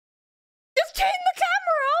turn the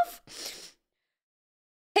camera off.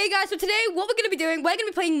 Hey guys, so today what we're gonna be doing, we're gonna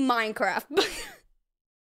be playing Minecraft.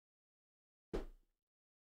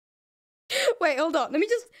 Wait, hold on.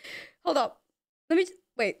 Hold up.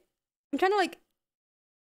 Wait. I'm trying to make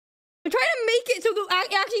it so that I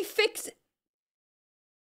actually fix it.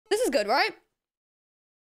 This is good, right?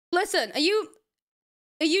 Listen, are you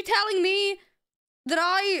telling me that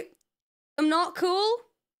I am not cool?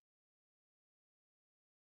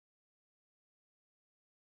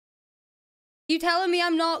 You telling me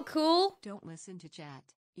I'm not cool? Don't listen to chat.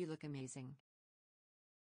 You look amazing.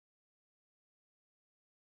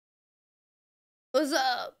 What's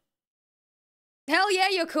up? Hell yeah,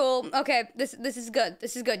 you're cool. Okay, this is good.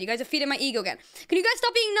 This is good. You guys are feeding my ego again. Can you guys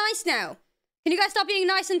stop being nice now? Can you guys stop being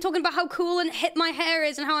nice and talking about how cool and hip my hair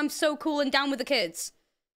is and how I'm so cool and down with the kids?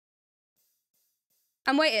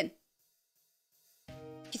 I'm waiting.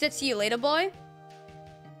 She said, see you later, boy.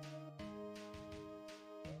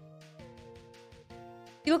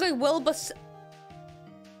 You look like Wilbur.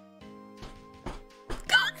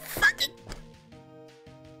 God fucking.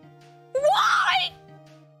 Why?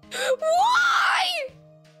 Why?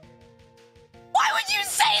 Why would you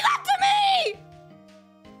say that to me?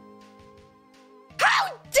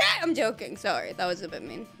 How dare? I'm joking. Sorry, that was a bit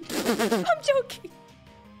mean. I'm joking.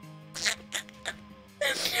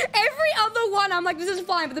 Every other one, I'm like, this is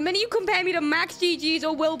fine. But the minute you compare me to Max GG's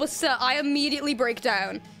or Wilbur, I immediately break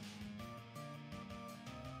down.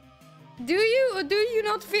 Do you or do you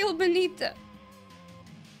not feel beneath it?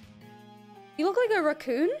 You look like a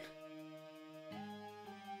raccoon?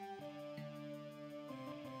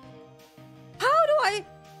 How do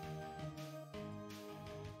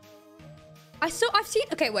I've seen,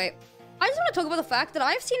 okay, wait. I just want to talk about the fact that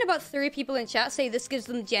I've seen about 3 people in chat say this gives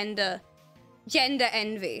them gender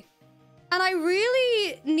envy. And I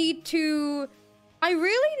really need to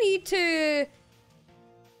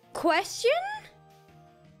question?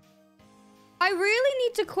 I really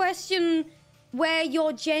need to question where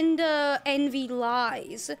your gender envy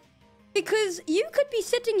lies. Because you could be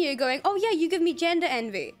sitting here going, oh yeah, you give me gender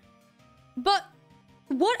envy. But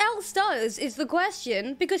what else does is the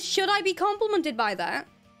question, because should I be complimented by that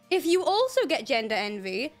if you also get gender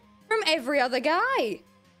envy from every other guy?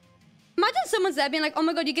 Imagine someone's there being like, oh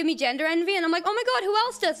my god, you give me gender envy? And I'm like, oh my god, who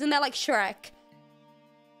else does? And they're like, Shrek.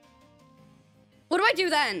 What do I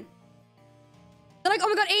do then? They're like, oh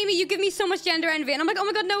my god, Amy, you give me so much gender envy. And I'm like, oh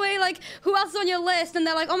my god, no way, like, who else is on your list? And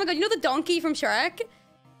they're like, oh my god, you know the donkey from Shrek?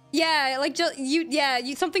 Yeah, like, just,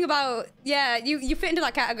 you something about, yeah, you fit into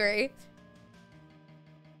that category.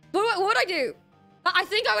 What would I do? I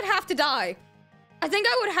think I would have to die. I think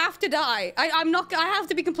I would have to die. I have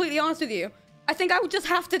to be completely honest with you. I think I would just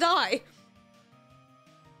have to die.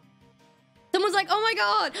 Someone's like, oh my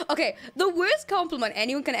god. Okay, the worst compliment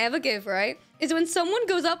anyone can ever give, right, is when someone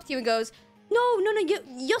goes up to you and goes, no,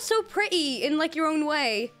 you're so pretty in, like, your own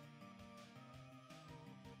way.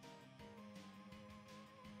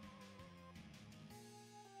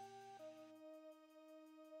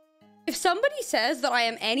 If somebody says that I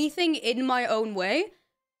am anything in my own way,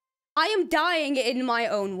 I am dying in my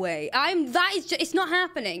own way. It's not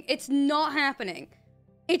happening. It's not happening.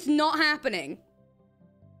 It's not happening.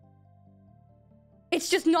 It's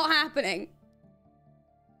just not happening.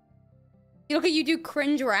 You look at you do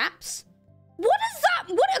cringe raps. What is that?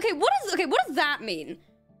 What does that mean?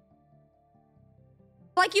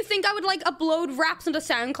 Like, you think I would, like, upload raps onto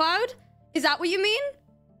SoundCloud? Is that what you mean?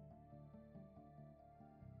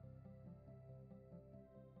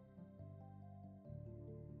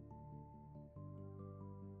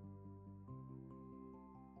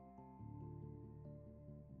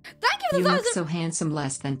 Thank you for the You look so handsome,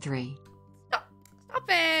 less than 3. Stop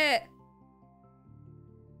it.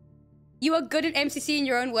 You are good at MCC in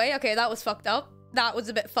your own way. Okay, that was fucked up. That was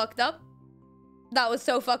a bit fucked up. That was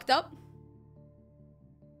so fucked up.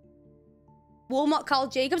 Walmart Carl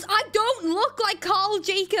Jacobs. I don't look like Carl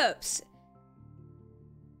Jacobs.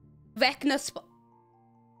 Vecna spot.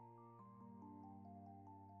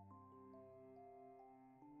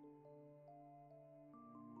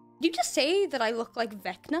 Did you just say that I look like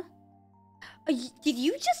Vecna? Did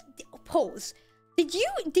you just pause? This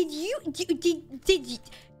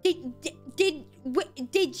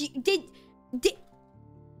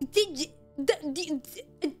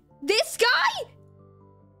guy?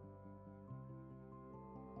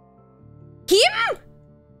 Him?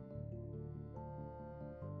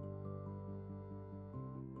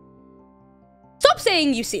 Stop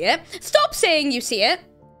saying you see it. Stop saying you see it.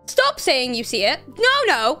 Stop saying you see it.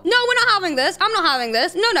 No, we're not having this. I'm not having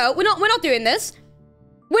this. No, we're not doing this.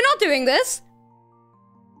 We're not doing this.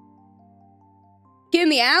 Hear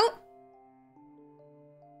me out.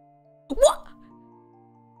 What?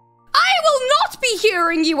 I will not be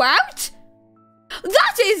hearing you out.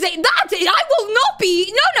 That is it. I will not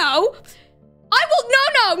be. No. I will.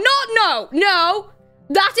 No.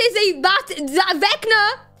 That is that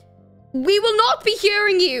Vecna. We will not be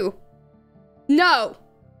hearing you. No.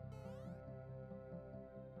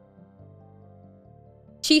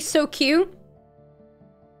 She's so cute.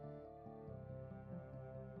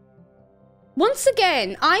 Once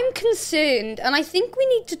again, I'm concerned, and I think we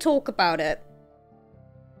need to talk about it.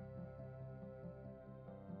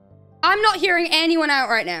 I'm not hearing anyone out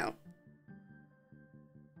right now.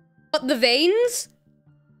 But the veins?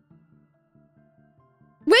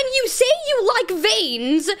 When you say you like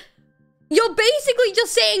veins, you're basically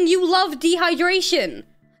just saying you love dehydration.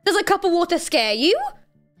 Does a cup of water scare you?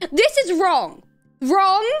 This is wrong.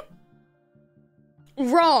 Wrong.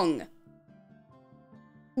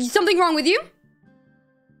 Something wrong with you?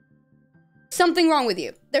 Something wrong with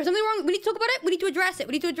you. There's something wrong. We need to talk about it. We need to address it.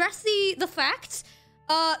 We need to address the facts.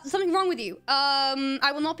 Something wrong with you.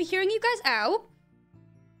 I will not be hearing you guys out.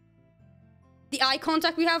 The eye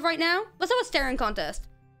contact we have right now. Let's have a staring contest.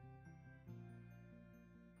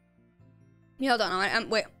 Yeah, hold on.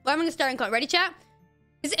 Wait. We're having a staring contest. Ready, chat?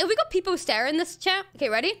 Have we got people staring this chat? Okay,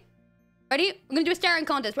 ready? Ready? We're gonna do a staring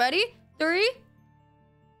contest. Ready? 3,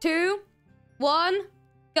 2, 1,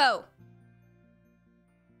 go.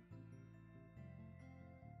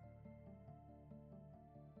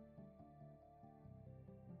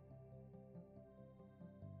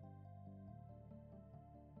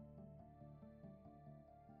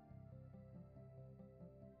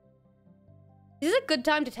 Is this a good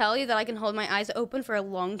time to tell you that I can hold my eyes open for a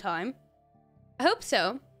long time? I hope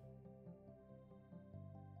so.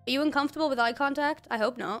 Are you uncomfortable with eye contact? I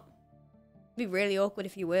hope not. It'd be really awkward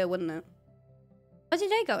if you were, wouldn't it? How's your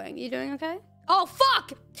day going? You doing okay? Oh,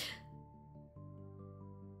 fuck!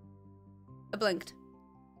 I blinked.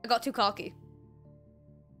 I got too cocky.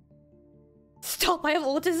 Stop, I have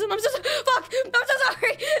autism. I'm so fuck! I'm so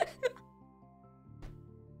sorry!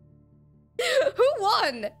 Who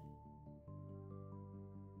won?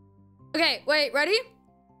 Okay, wait, ready?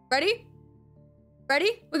 Ready?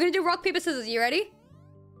 Ready? We're gonna do rock, paper, scissors. You ready?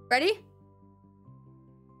 Ready?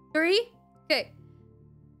 3. Okay.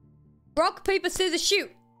 Rock, paper, scissors,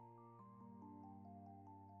 shoot.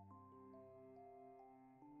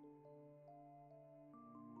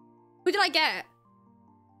 Who did I get?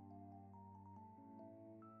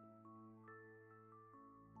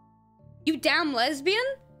 You damn lesbian?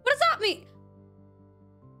 What does that mean?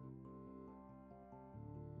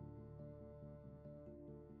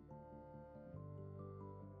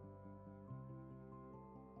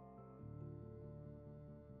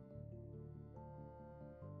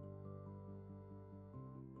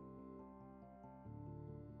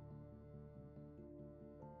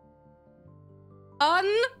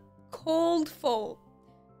 Uncalled for.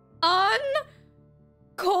 Uncalled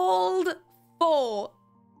for.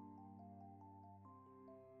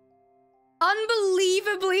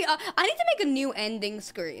 Unbelievably. I need to make a new ending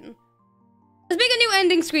screen. Let's make a new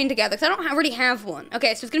ending screen together, because I don't already have one.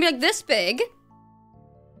 Okay, so it's gonna be like this big.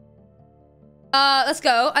 Let's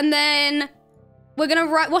go. And then we're gonna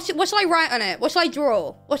write. What shall I write on it? What shall I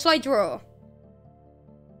draw? What shall I draw?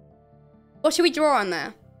 What should we draw on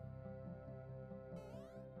there?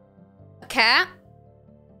 A cat?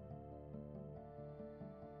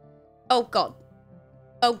 Oh god.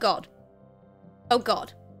 Oh god. Oh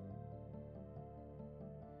god.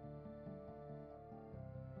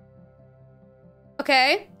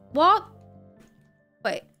 Okay. What?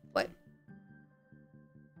 Wait.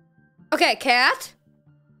 Okay, cat.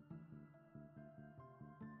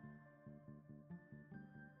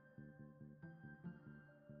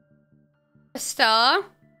 A star.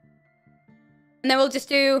 And then we'll just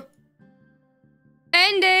do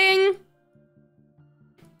ending.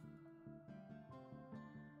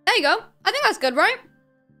 There you go. I think that's good, right?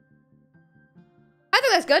 I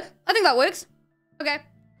think that's good. I think that works. Okay.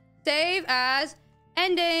 Save as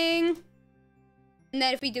ending. And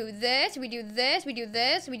then if we do this, we do this, we do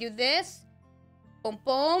this, we do this. Boom,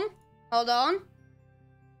 boom. Hold on.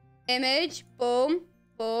 Image. Boom,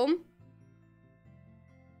 boom.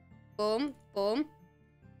 Boom, boom,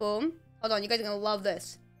 boom. Hold on, you guys are gonna love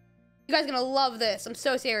this. You guys are gonna love this. I'm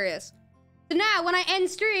so serious. So now, when I end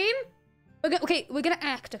stream, we're gonna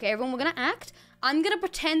act, okay, everyone? We're gonna act. I'm gonna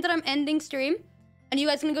pretend that I'm ending stream. And you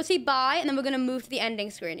guys are gonna go say bye, and then we're gonna move to the ending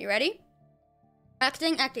screen. You ready?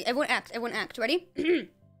 Acting. Everyone act. Ready? Okay,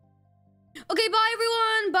 bye,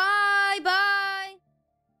 everyone. Bye.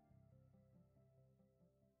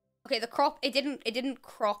 Okay, the crop, it didn't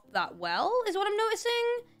crop that well, is what I'm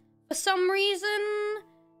noticing. For some reason.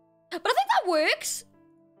 But works.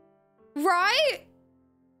 Right?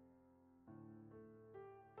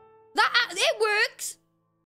 It works.